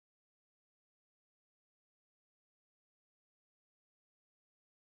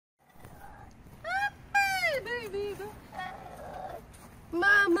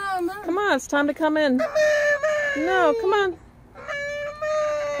Come on, it's time to come in. No, come on.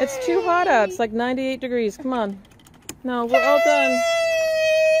 It's too hot out. It's like 98 degrees. Come on. No, we're all done.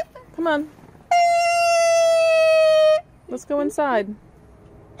 Come on. Let's go inside.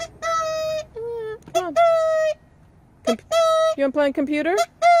 Come on. You want to play computer?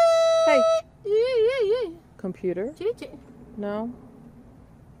 Hey. Computer? No.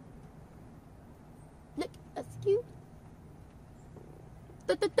 Look, that's cute.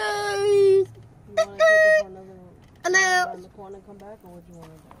 You want to take it for another around the corner and come back, or what do you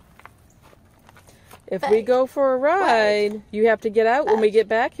want to do? If we go for a ride, you have to get out when we get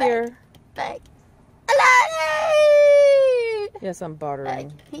back here. Bag. Yes, I'm bartering.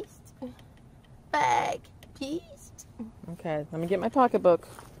 Bag piece. Bag piece. Okay, let me get my pocketbook.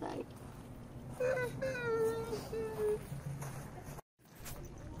 Bag.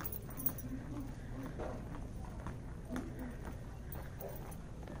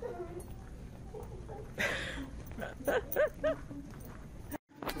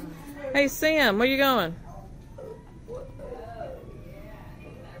 Hey Sam, where you going?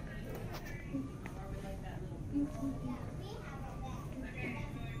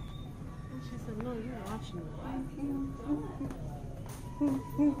 She said, no, you're watching me.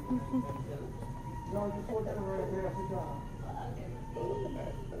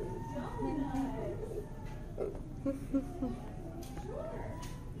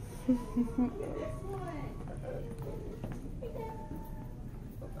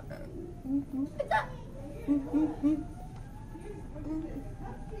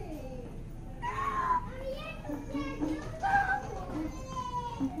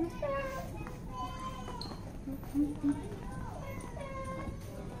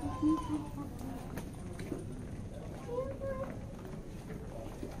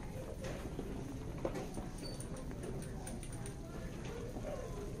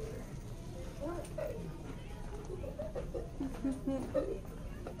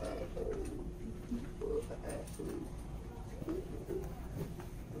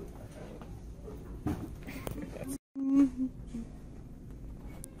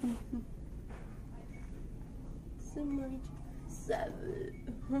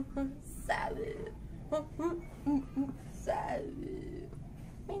 Savage. Savage.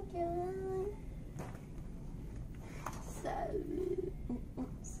 Thank you. Savage.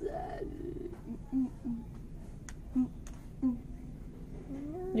 Savage.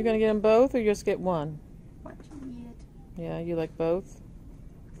 You gonna get them both, or you just get one? What you get? Yeah, you like both?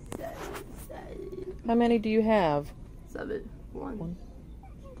 Savage. Savage. How many do you have? Savage. One.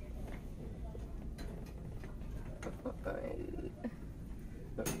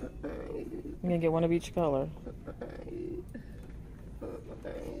 I'm gonna get one of each color.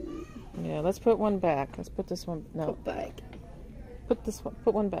 Yeah, let's put one back. Let's put this one. No. Put back. Put this one.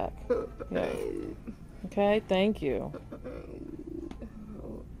 Put one back. Yeah. Okay. Thank you.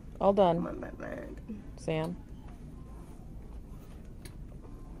 All done. Sam.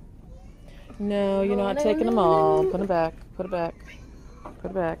 No, you're not taking them all. Put them back. Put it back.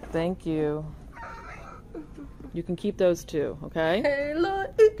 Put it back. Thank you. You can keep those two, okay?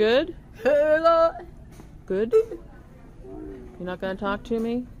 Good? Good? You're not going to talk to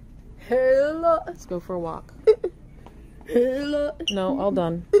me? Let's go for a walk. No, all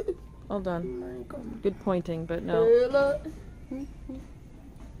done. All done. Good pointing, but no.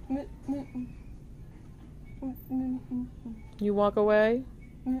 You walk away?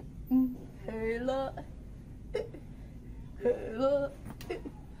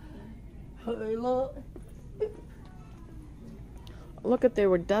 Look at, they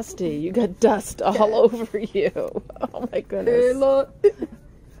were dusty. You got dust all over you. Oh my goodness.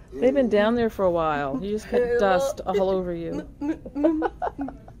 They've been down there for a while. You just got dust all over you.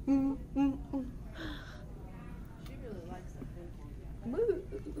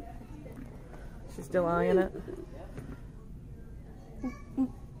 She's still eyeing it.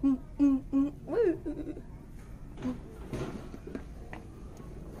 You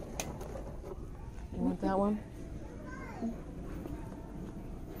want that one?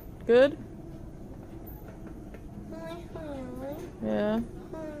 Good? Yeah.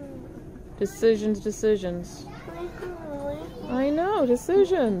 Decisions. I know,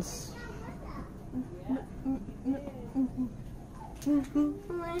 decisions.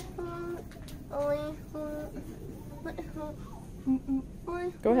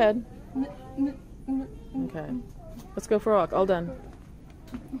 Go ahead. Okay. Let's go for a walk. All done.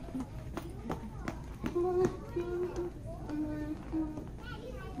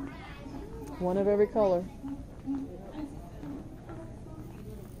 One of every color.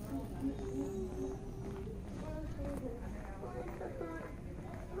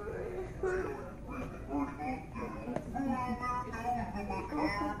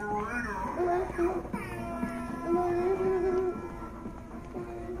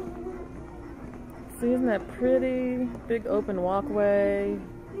 See, isn't that pretty? Big open walkway.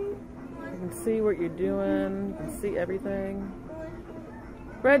 You can see what you're doing. You can see everything.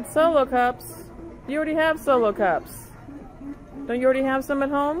 Red Solo cups. You already have Solo cups. Don't you already have some at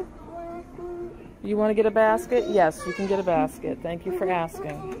home? You want to get a basket? Yes, you can get a basket. Thank you for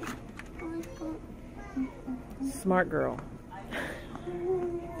asking. Smart girl.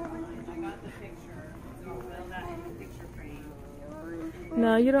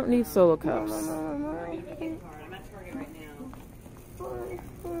 No, you don't need Solo cups.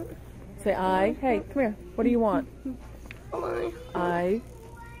 Say I. Hey, come here. What do you want? I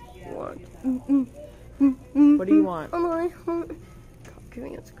want. What do you want?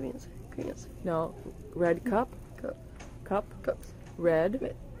 Greens. No. Red cup? Cup? Cups.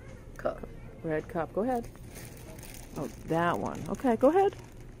 Red? Cup. Red cup. Go ahead. Oh, that one. Okay, go ahead.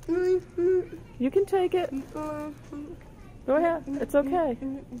 You can take it. Go ahead. It's okay.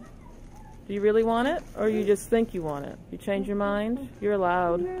 Do you really want it? Or you just think you want it? You change your mind? You're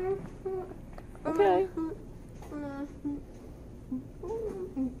allowed. Okay.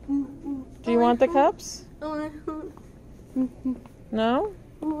 Do you want the cups? No?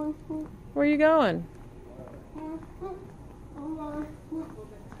 Where are you going?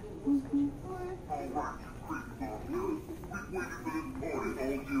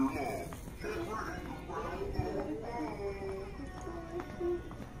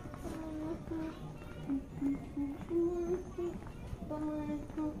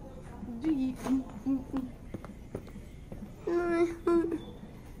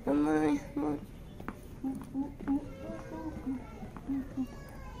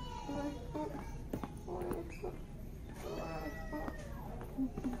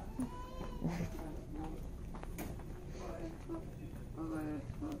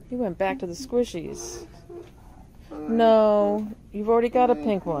 He went back to the squishies. No, you've already got a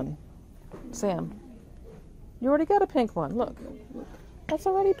pink one. Sam, you already got a pink one. Look, that's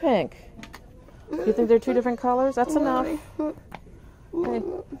already pink. You think they're two different colors? That's enough. Okay,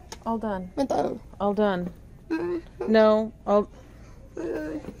 all done. All done. No, all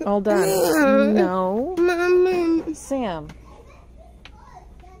done. No. Sam.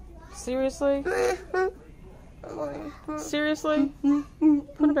 Seriously? Seriously?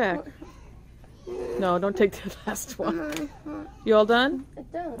 Put it back. No, don't take the last one. You all done?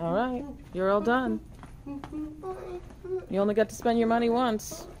 All right. You're all done. You only got to spend your money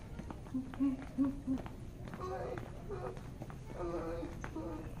once.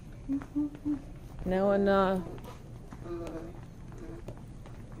 Now when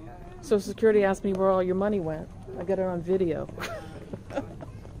Social Security asked me where all your money went, I got it on video.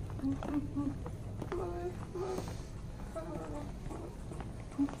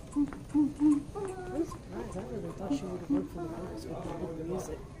 I really thought she would have worked for the Birds with the good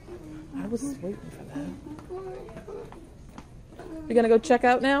music. I was waiting for that. You gonna go check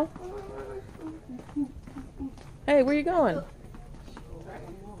out now? Hey, where you going?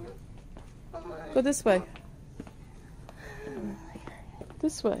 Go this way.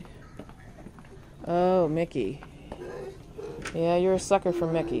 This way. Oh, Mickey. Yeah, you're a sucker for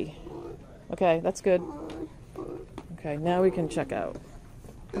Mickey. Okay, that's good. Okay, now we can check out.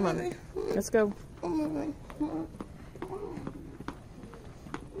 Come on, let's go.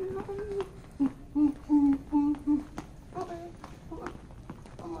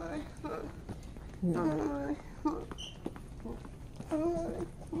 No.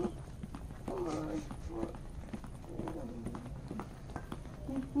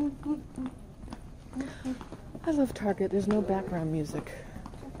 I love Target. There's no background music.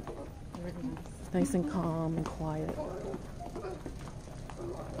 It's nice and calm and quiet.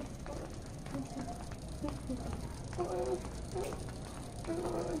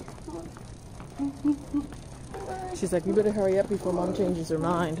 She's like, you better hurry up before Mom changes her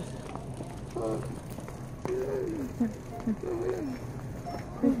mind.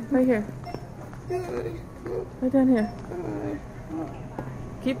 Right here. Right down here.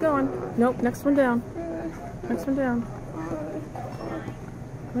 Keep going. Nope, next one down. Next one down.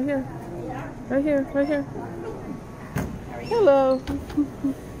 Right here. Right here. Right here. Hello.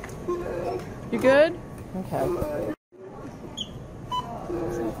 You good? Okay.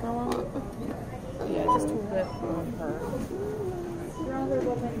 Yeah, just a little bit on her.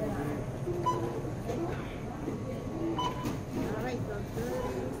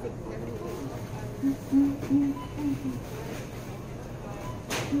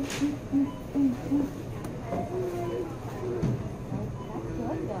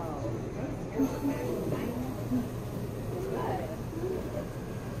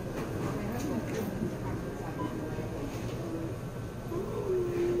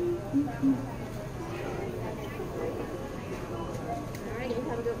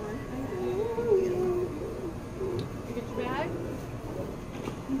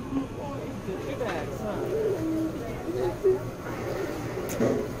 Get your bags, huh? There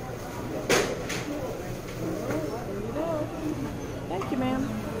you go. Thank you, ma'am.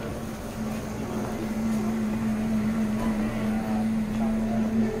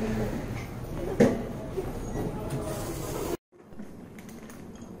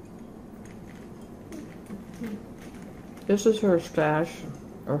 This is her stash,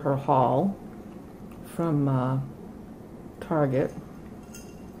 or her haul, from Target.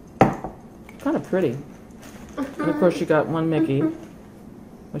 Kind of pretty. And of course she got one Mickey.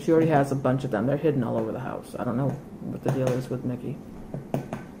 But she already has a bunch of them. They're hidden all over the house. I don't know what the deal is with Mickey.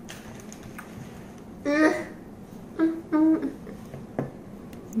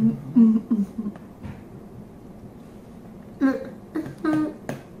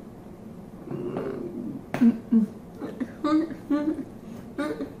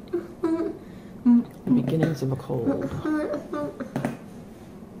 The beginnings of a cold.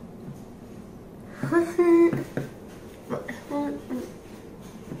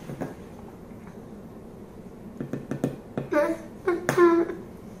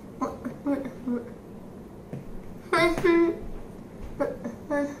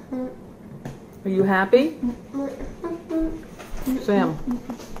 Are you happy? Sam.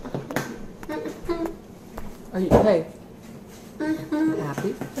 Are you, hey.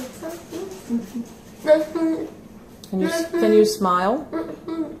 Happy? Can you smile?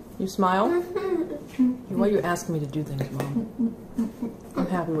 You smile? Why are you asking me to do things, Mom? I'm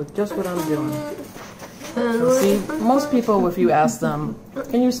happy with just what I'm doing. So see, most people, if you ask them,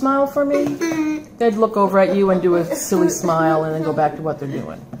 can you smile for me? They'd look over at you and do a silly smile and then go back to what they're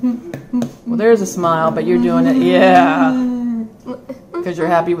doing. Well, there's a smile, but you're doing it, yeah. Because you're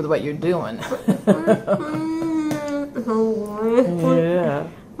happy with what you're doing. Yeah.